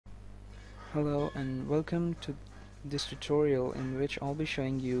Hello and welcome to this tutorial in which I'll be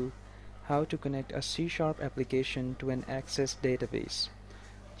showing you how to connect a C# application to an Access database.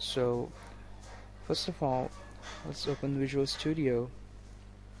 So first of all, let's open Visual Studio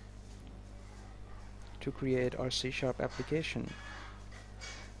to create our C# application.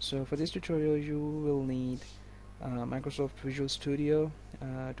 So for this tutorial you will need Microsoft Visual Studio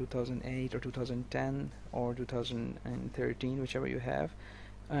 2008 or 2010 or 2013, whichever you have,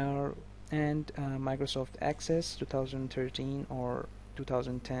 and Microsoft Access 2013 or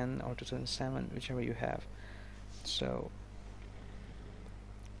 2010 or 2007, whichever you have. So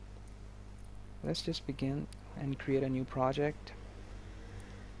let's just begin and create a new project.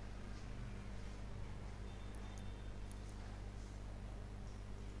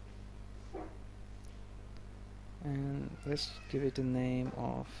 And let's give it the name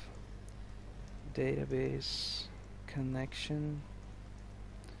of database connection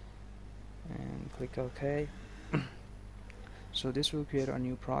and click OK. So this will create our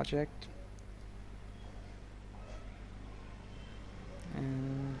new project,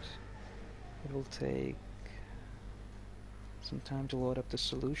 and it will take some time to load up the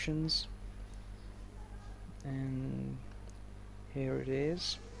solutions, and here it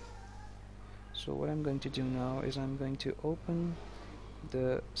is. So what I'm going to do now is I'm going to open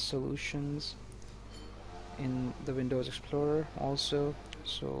the solutions in the Windows Explorer also,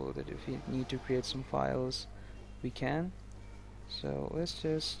 so that if we need to create some files we can. So let's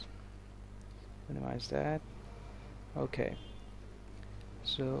just minimize that. Okay,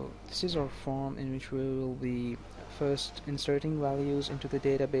 so this is our form in which we will be first inserting values into the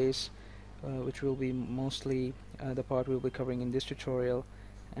database, which will be mostly the part we'll be covering in this tutorial,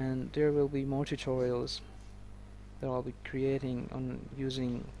 and there will be more tutorials that I'll be creating on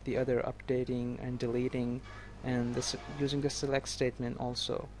using the other updating and deleting and using the select statement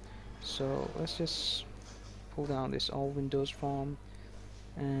also. So let's just pull down this all Windows form,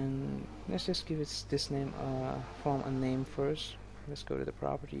 and let's just give it this name, form a name first. Let's go to the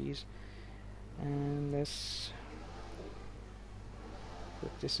properties and let's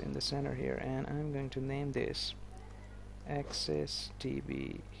put this in the center here, and I'm going to name this Access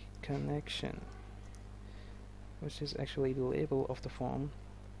DB connection, which is actually the label of the form.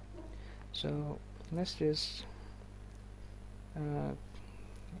 So let's just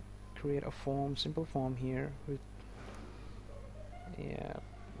create a form, simple form here with,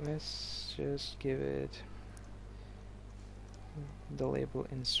 let's just give it the label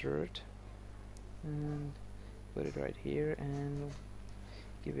insert and put it right here, and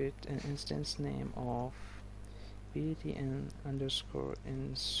give it an instance name of btn underscore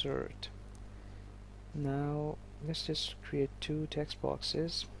insert. Now let's just create two text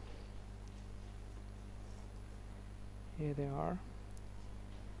boxes. Here they are,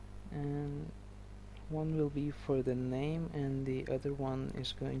 and one will be for the name and the other one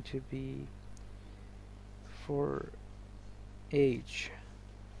is going to be for age.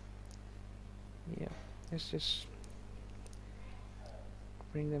 Let's just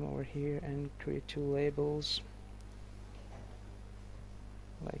bring them over here and create two labels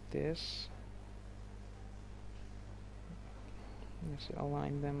like this. Let's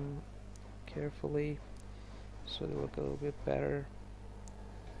align them carefully so they look a little bit better.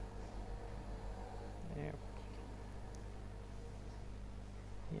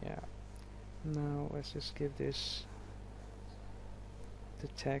 Now let's just give this the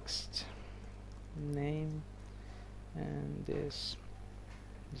text name and this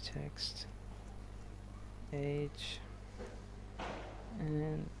the text age,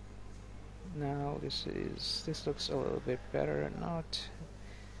 and now this looks a little bit better, not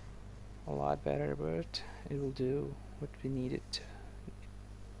a lot better, but it will do what we need it.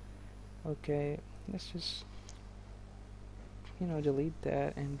 Okay, let's just delete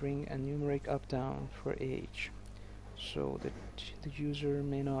that and bring a numeric up down for age, so that the user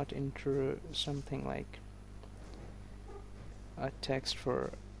may not enter something like a text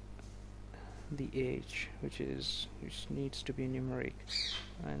for the age which needs to be numeric.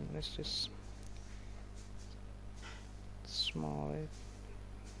 And let's just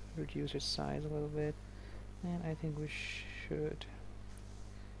reduce its size a little bit, and I think we should,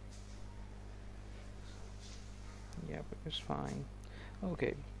 but it's fine.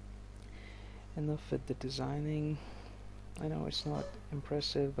 Okay, enough with the designing. I know it's not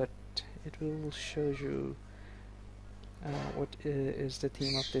impressive, but it will show you what is the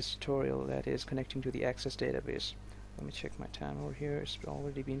theme of this tutorial, that is connecting to the Access database. Let me check my time over here. It's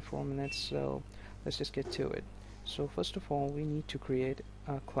already been 4 minutes, so let's just get to it. So first of all, we need to create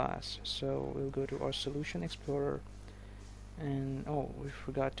a class. So we'll go to our Solution Explorer And oh, we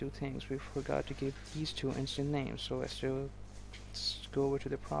forgot two things. We forgot to give these two instant names. So let's go over to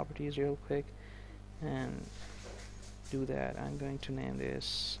the properties real quick and do that. I'm going to name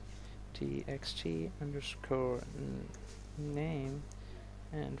this txt underscore name,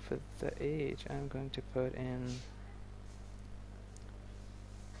 and for the age I'm going to put in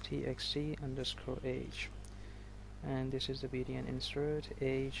txt underscore age, and this is the bdn insert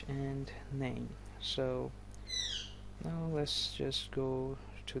age and name. So now let's just go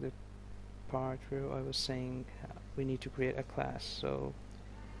to the part where I was saying we need to create a class. So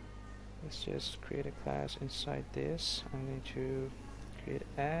let's just create a class inside this. I'm going to create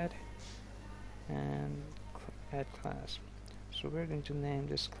add and add class. So we're going to name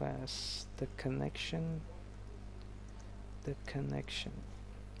this class the connection,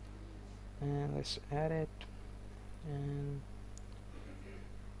 and let's add it, and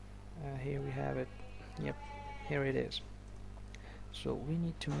here we have it. Yep, here it is. So we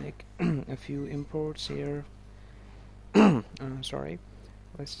need to make a few imports here. Sorry,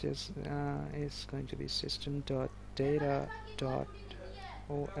 let's just it's going to be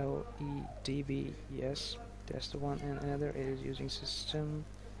system.data.oledb. Yes, that's the one. And another is using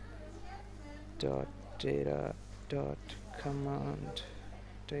system.data.command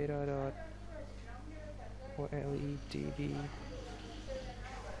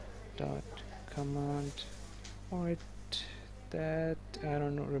data.oledb.command. Alright, that I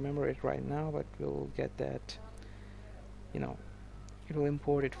don't remember it right now, but we'll get that. It will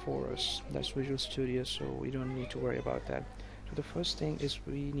import it for us. That's Visual Studio, so we don't need to worry about that. So the first thing is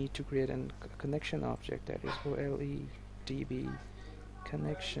we need to create a connection object, that is OLEDB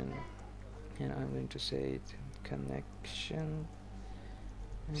connection, and I'm going to say it connection,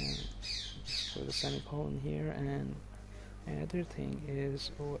 and put a semicolon here, and another thing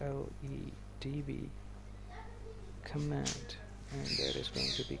is OLEDB command, and that is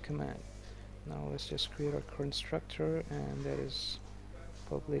going to be command. Now let's just create our constructor, and that is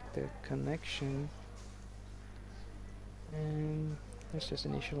public the connection, and let's just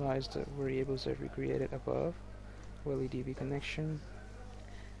initialize the variables that we created above, OLEDB connection.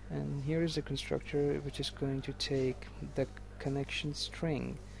 And here is the constructor, which is going to take the connection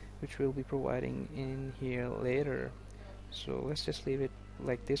string, which we'll be providing in here later. So let's just leave it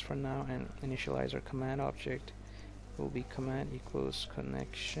like this for now and initialize our command object. Will be command equals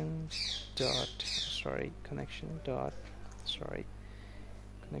connection dot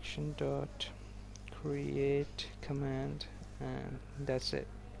create command, and that's it.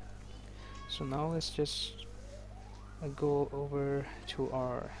 So now let's just go over to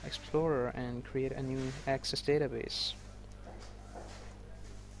our Explorer and create a new Access database.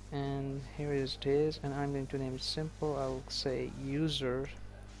 And here it is, and I'm going to name it simple. I'll say user,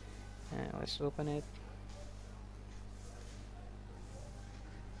 and let's open it.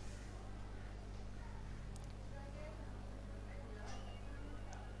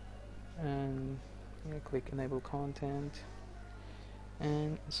 And click enable content,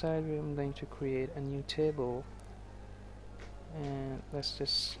 and inside I'm going to create a new table, and let's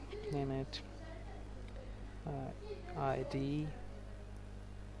just name it ID.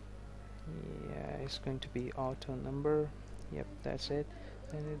 Yeah, it's going to be auto number. Yep, that's it.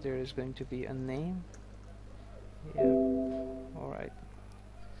 Then there is going to be a name. Yep. Alright,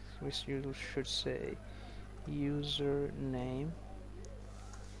 which you should say user name,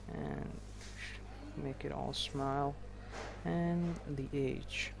 and make it all smile, and the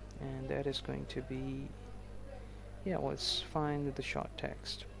age, and that is going to be, yeah, let's find the short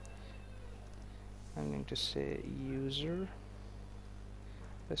text. I'm going to say user,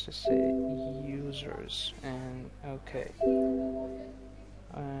 let's just say users, and okay.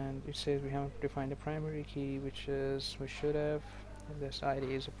 And it says we haven't defined a primary key, which is we should have. This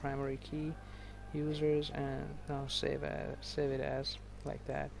ID is a primary key, users, and now save it as like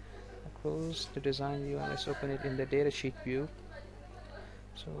that. Close the design view, and let's open it in the datasheet view.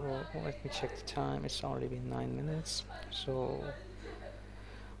 So let me check the time. It's already been 9 minutes, so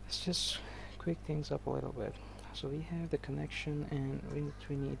let's just quick things up a little bit. So we have the connection, and what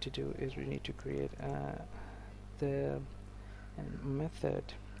we need to do is we need to create the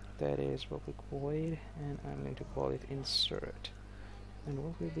method that is public void, and I'm going to call it insert. And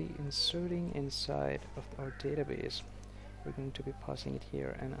what we'll be inserting inside of our database, we're going to be passing it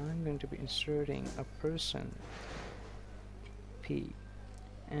here, and I'm going to be inserting a person P,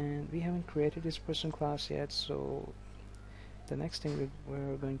 and we haven't created this person class yet. So the next thing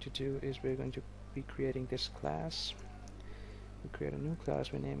we're going to do is we're going to be creating this class. We create a new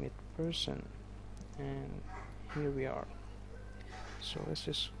class, we name it person, and here we are. So let's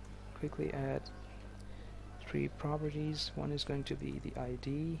just quickly add three properties. One is going to be the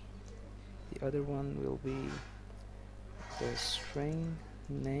ID, the other one will be the string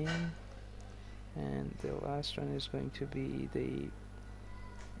name, and the last one is going to be the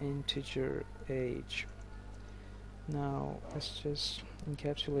integer age. Now let's just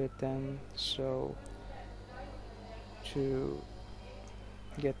encapsulate them. So to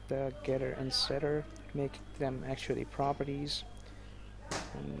get the getter and setter, make them actually properties,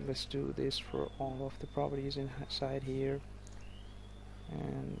 and let's do this for all of the properties inside here,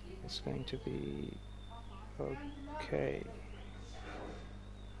 and it's going to be okay.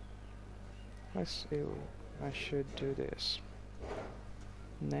 Let's see, I should do this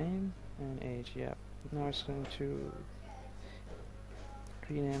name and age. Yeah, now it's going to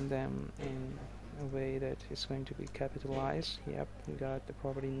rename them in a way that it's going to be capitalized. Yep, we got the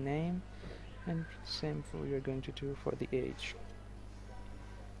property name, and same for we are going to do for the age.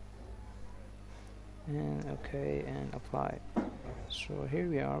 And okay, and apply. So here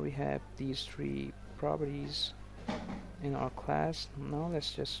we are, we have these three properties in our class. Now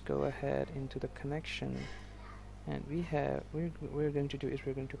let's just go ahead into the connection, and we're going to do is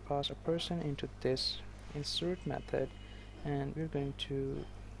we're going to pass a person into this insert method, and we're going to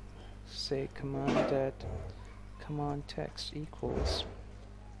say command text equals,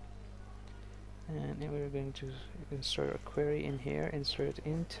 and then we're going to insert a query in here, insert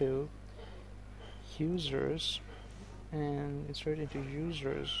into users, and insert into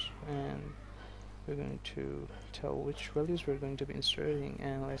users, and we're going to tell which values we're going to be inserting.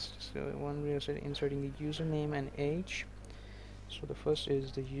 And let's just go one, we're inserting the username and age. So the first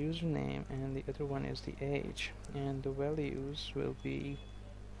is the username and the other one is the age, and the values will be,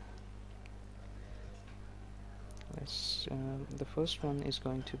 the first one is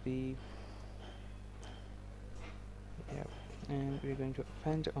going to be, yeah, and we're going to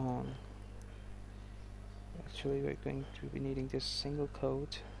append on. Actually, we're going to be needing this single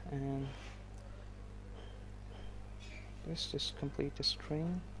quote, and let's just complete the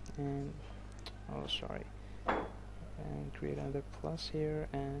string, and oh sorry, and create another plus here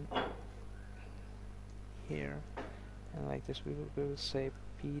and here, and like this we will say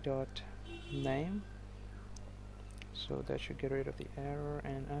p dot name, so that should get rid of the error.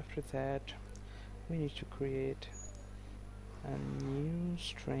 And after that we need to create a new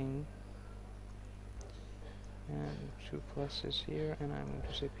string, and two pluses here, and I'm going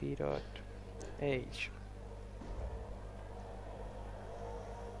to say p dot age.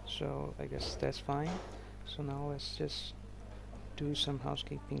 So I guess that's fine. So now let's just do some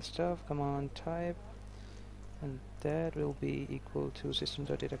housekeeping stuff. Command type, and that will be equal to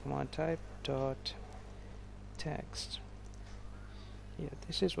system.data command type dot text. Yeah,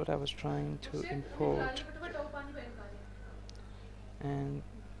 this is what I was trying to import. And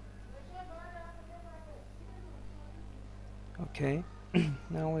okay,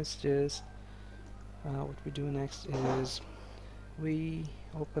 now let's just what we do next is we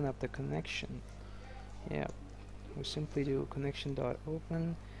open up the connection. Yeah, we simply do connection dot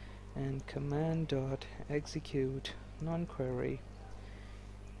open and command dot execute non-query.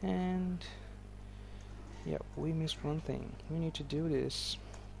 And yeah, we missed one thing. We need to do this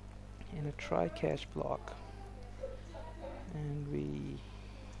in a try catch block, and we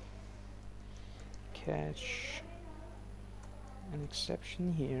catch an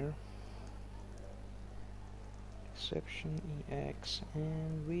exception here, exception ex,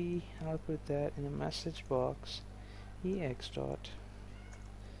 and we output that in a message box, ex dot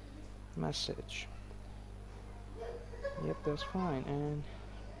message. Yep, that's fine. And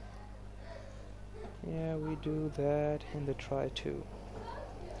yeah, we do that in the try to.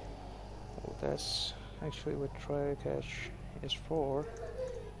 Well, that's actually what try catch is for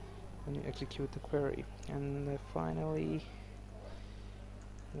when you execute the query. And finally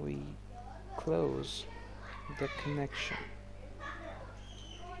we close the connection.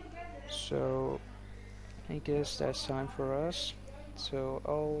 So I guess that's time for us. So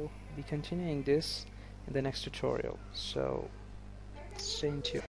I'll be continuing this in the next tutorial, so stay tuned.